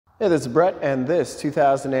Hey, this is Brett, and this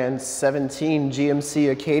 2017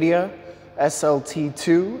 GMC Acadia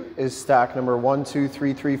SLT2 is stock number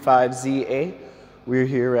 12335ZA. We're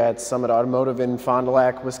here at Summit Automotive in Fond du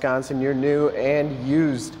Lac, Wisconsin, your new and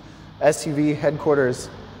used SUV headquarters.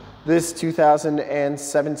 This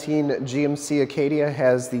 2017 GMC Acadia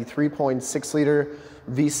has the 3.6-liter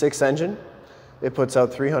V6 engine. It puts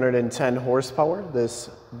out 310 horsepower. This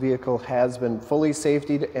vehicle has been fully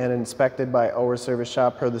safetied and inspected by our service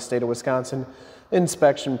shop per the state of Wisconsin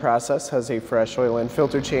inspection process. Has a fresh oil and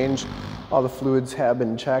filter change. All the fluids have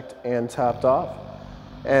been checked and topped off.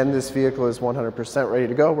 And this vehicle is 100% ready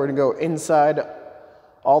to go. We're gonna go inside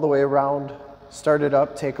all the way around, start it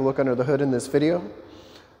up, take a look under the hood in this video.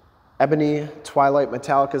 Ebony Twilight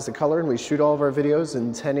Metallic is the color, and we shoot all of our videos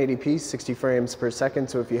in 1080p, 60 frames per second.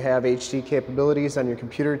 So if you have HD capabilities on your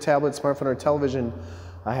computer, tablet, smartphone, or television,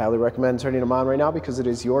 I highly recommend turning them on right now because it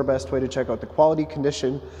is your best way to check out the quality,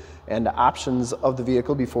 condition, and options of the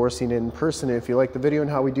vehicle before seeing it in person. And if you like the video and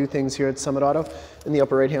how we do things here at Summit Auto, in the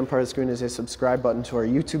upper right-hand part of the screen is a subscribe button to our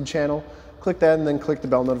YouTube channel. Click that and then click the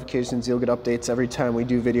bell notifications. You'll get updates every time we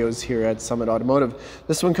do videos here at Summit Automotive.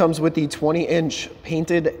 This one comes with the 20-inch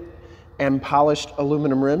painted and polished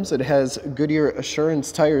aluminum rims. It has Goodyear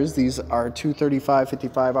Assurance tires. These are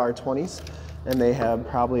 235/55 R20s, and they have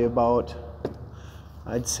probably about,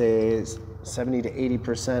 I'd say, 70 to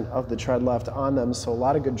 80% of the tread left on them, so a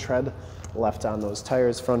lot of good tread left on those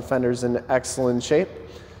tires. Front fender's in excellent shape.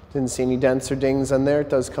 Didn't see any dents or dings on there. It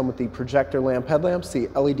does come with the projector lamp headlamps, the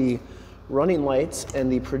LED running lights,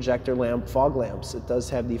 and the projector lamp fog lamps. It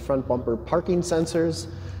does have the front bumper parking sensors,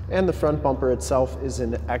 and the front bumper itself is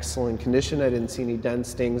in excellent condition. I didn't see any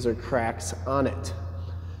dents, dings, or cracks on it.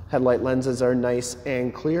 Headlight lenses are nice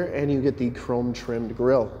and clear, and you get the chrome trimmed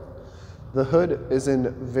grille. The hood is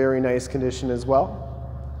in very nice condition as well.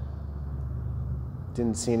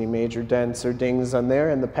 Didn't see any major dents or dings on there,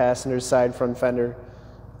 and the passenger side front fender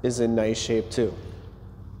is in nice shape too.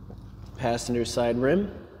 Passenger side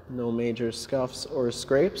rim, no major scuffs or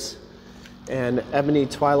scrapes. And Ebony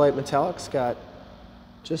Twilight Metallic's got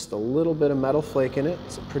just a little bit of metal flake in it.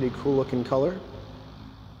 It's a pretty cool looking color,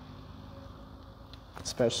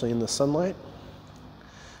 especially in the sunlight.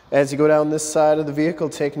 As you go down this side of the vehicle,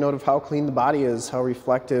 take note of how clean the body is, how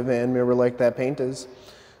reflective and mirror-like that paint is.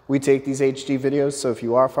 We take these HD videos, so if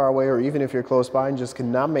you are far away or even if you're close by and just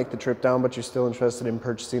cannot make the trip down but you're still interested in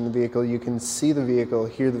purchasing the vehicle, you can see the vehicle,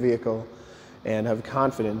 hear the vehicle, and have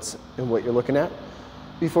confidence in what you're looking at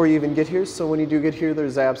before you even get here. So when you do get here,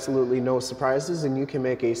 there's absolutely no surprises, and you can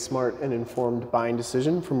make a smart and informed buying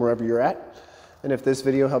decision from wherever you're at. And if this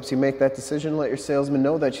video helps you make that decision, let your salesman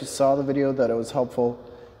know that you saw the video, that it was helpful,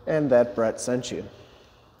 and that Brett sent you.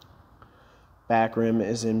 Back rim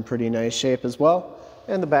is in pretty nice shape as well,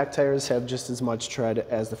 and the back tires have just as much tread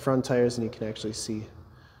as the front tires, and you can actually see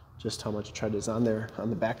just how much tread is on there.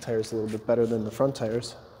 On the back tires, a little bit better than the front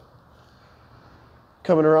tires.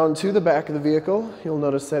 Coming around to the back of the vehicle, you'll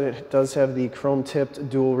notice that it does have the chrome-tipped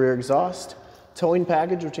dual rear exhaust, towing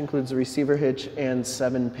package, which includes a receiver hitch and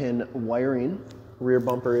 7-pin wiring. Rear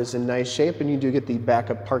bumper is in nice shape, and you do get the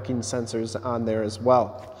backup parking sensors on there as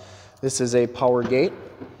well. This is a power gate.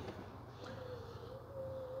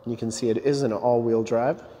 You can see it is an all-wheel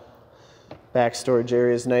drive. Back storage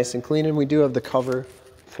area is nice and clean, and we do have the cover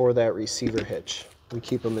for that receiver hitch. We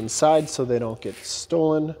keep them inside so they don't get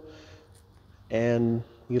stolen, and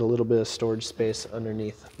you get a little bit of storage space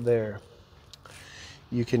underneath there.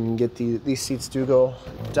 You can get these seats do go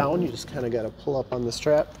down. You just kind of got to pull up on the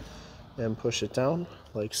strap and push it down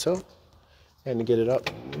like so, and to get it up,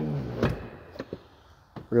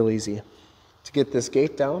 real easy. To get this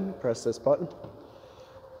gate down, press this button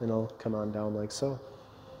and it'll come on down like so.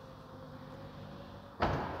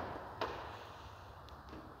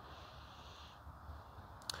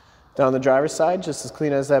 Down the driver's side, just as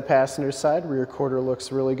clean as that passenger side. Rear quarter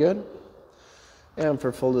looks really good. And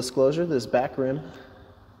for full disclosure, this back rim,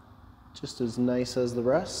 just as nice as the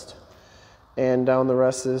rest. And down the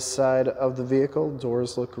rest of this side of the vehicle,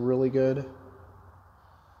 doors look really good.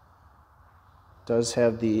 Does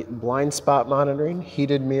have the blind spot monitoring,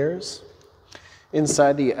 heated mirrors.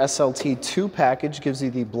 Inside, the SLT2 package gives you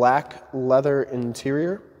the black leather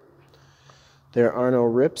interior. There are no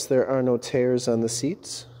rips, there are no tears on the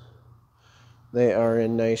seats. They are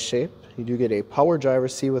in nice shape. You do get a power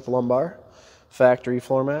driver's seat with lumbar, factory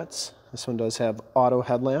floor mats. This one does have auto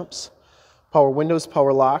headlamps, power windows,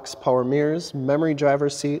 power locks, power mirrors, memory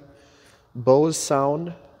driver's seat, Bose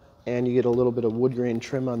sound, and you get a little bit of wood grain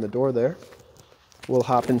trim on the door there. We'll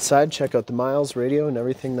hop inside, check out the miles, radio, and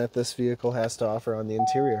everything that this vehicle has to offer on the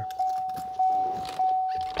interior.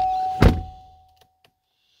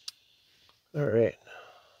 All right.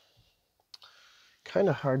 Kind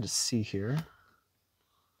of hard to see here.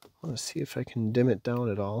 I want to see if I can dim it down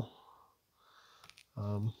at all.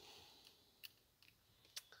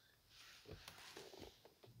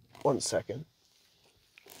 One second.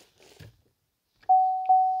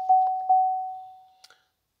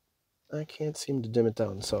 I can't seem to dim it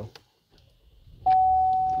down, so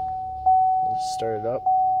let's start it up.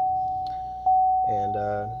 And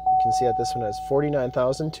you can see that this one has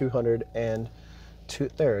 49,202.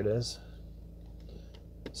 There it is.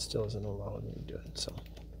 Still isn't allowing me to do it. So,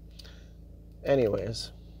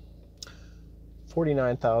 anyways,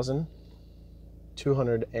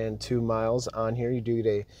 49,202 miles on here. You do get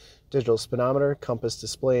a digital speedometer, compass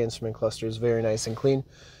display, instrument cluster is very nice and clean.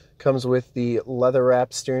 Comes with the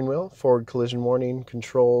leather-wrapped steering wheel, forward collision warning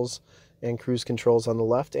controls, and cruise controls on the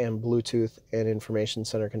left, and Bluetooth and information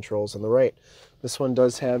center controls on the right. This one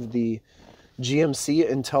does have the GMC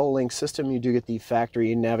IntelliLink system. You do get the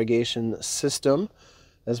factory navigation system,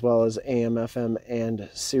 as well as AM, FM, and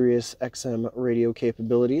Sirius XM radio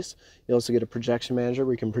capabilities. You also get a projection manager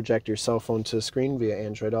where you can project your cell phone to the screen via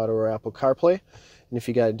Android Auto or Apple CarPlay. And if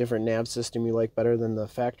you got a different nav system you like better than the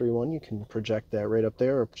factory one, you can project that right up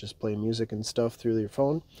there, or just play music and stuff through your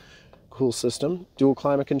phone. Cool system. Dual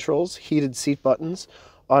climate controls, heated seat buttons,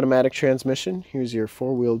 automatic transmission. Here's your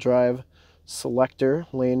four-wheel drive selector,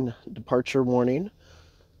 lane departure warning.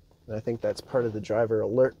 And I think that's part of the driver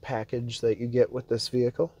alert package that you get with this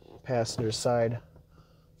vehicle. Passenger side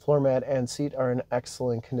floor mat and seat are in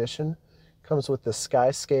excellent condition. Comes with the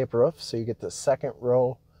Skyscape roof, so you get the second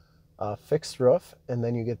row fixed roof, and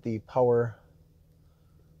then you get the power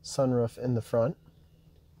sunroof in the front.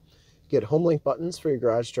 You get Homelink buttons for your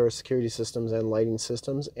garage door security systems and lighting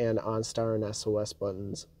systems, and OnStar and SOS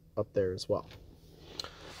buttons up there as well.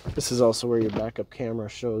 This is also where your backup camera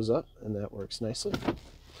shows up, and that works nicely.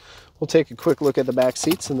 We'll take a quick look at the back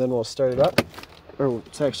seats, and then we'll start it up. Or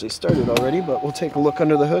it's actually started already, but we'll take a look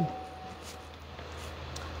under the hood.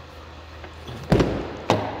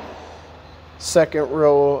 Second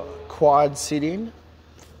row quad seating.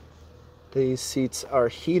 These seats are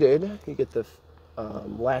heated. You get the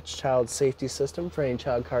latch child safety system for any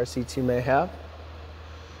child car seats you may have.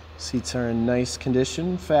 Seats are in nice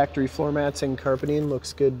condition. Factory floor mats and carpeting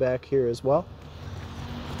looks good back here as well.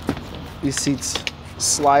 These seats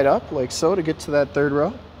slide up like so to get to that third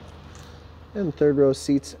row. And third row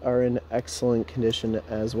seats are in excellent condition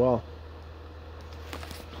as well.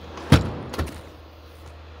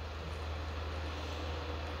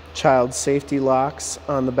 Child safety locks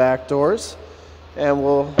on the back doors. And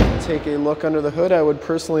we'll take a look under the hood. I would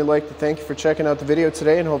personally like to thank you for checking out the video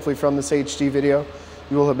today, and hopefully from this HD video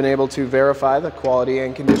you will have been able to verify the quality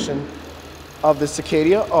and condition of this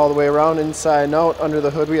Acadia all the way around, inside and out. Under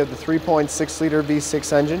the hood we have the 3.6 liter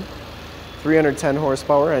V6 engine, 310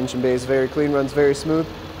 horsepower. Engine bay is very clean, runs very smooth.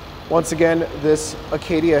 Once again, this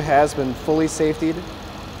Acadia has been fully safetied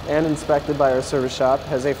and inspected by our service shop,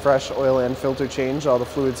 has a fresh oil and filter change. All the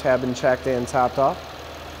fluids have been checked and topped off,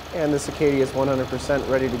 and this Acadia is 100%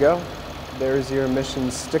 ready to go. There's your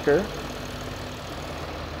emissions sticker.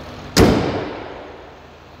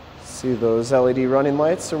 See, those LED running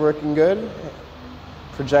lights are working good.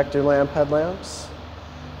 Projector lamp headlamps.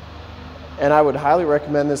 And I would highly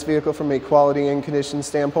recommend this vehicle from a quality and condition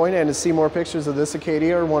standpoint. And to see more pictures of this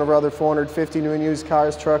Acadia or one of our other 450 new and used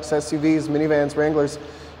cars, trucks, SUVs, minivans, Wranglers,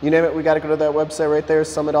 you name it, we got to go to that website right there,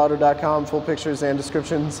 summitauto.com. Full pictures and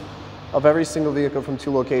descriptions of every single vehicle from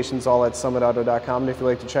 2 locations, all at summitauto.com. And if you'd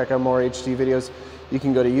like to check out more HD videos, you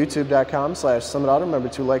can go to youtube.com/summitauto. Remember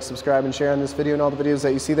to like, subscribe, and share on this video and all the videos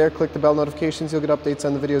that you see there. Click the bell notifications. You'll get updates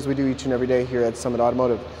on the videos we do each and every day here at Summit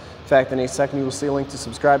Automotive. In fact, in a second you will see a link to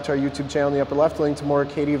subscribe to our YouTube channel in the upper left, a link to more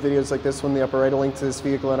Acadia videos like this one in the upper right, a link to this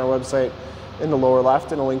vehicle on our website in the lower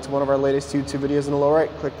left, and a link to one of our latest YouTube videos in the lower right.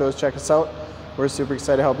 Click those, check us out. We're super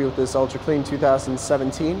excited to help you with this ultra clean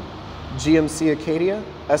 2017 GMC Acadia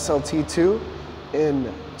SLT2 in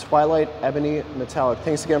Twilight Ebony Metallic.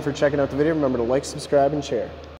 Thanks again for checking out the video. Remember to like, subscribe, and share.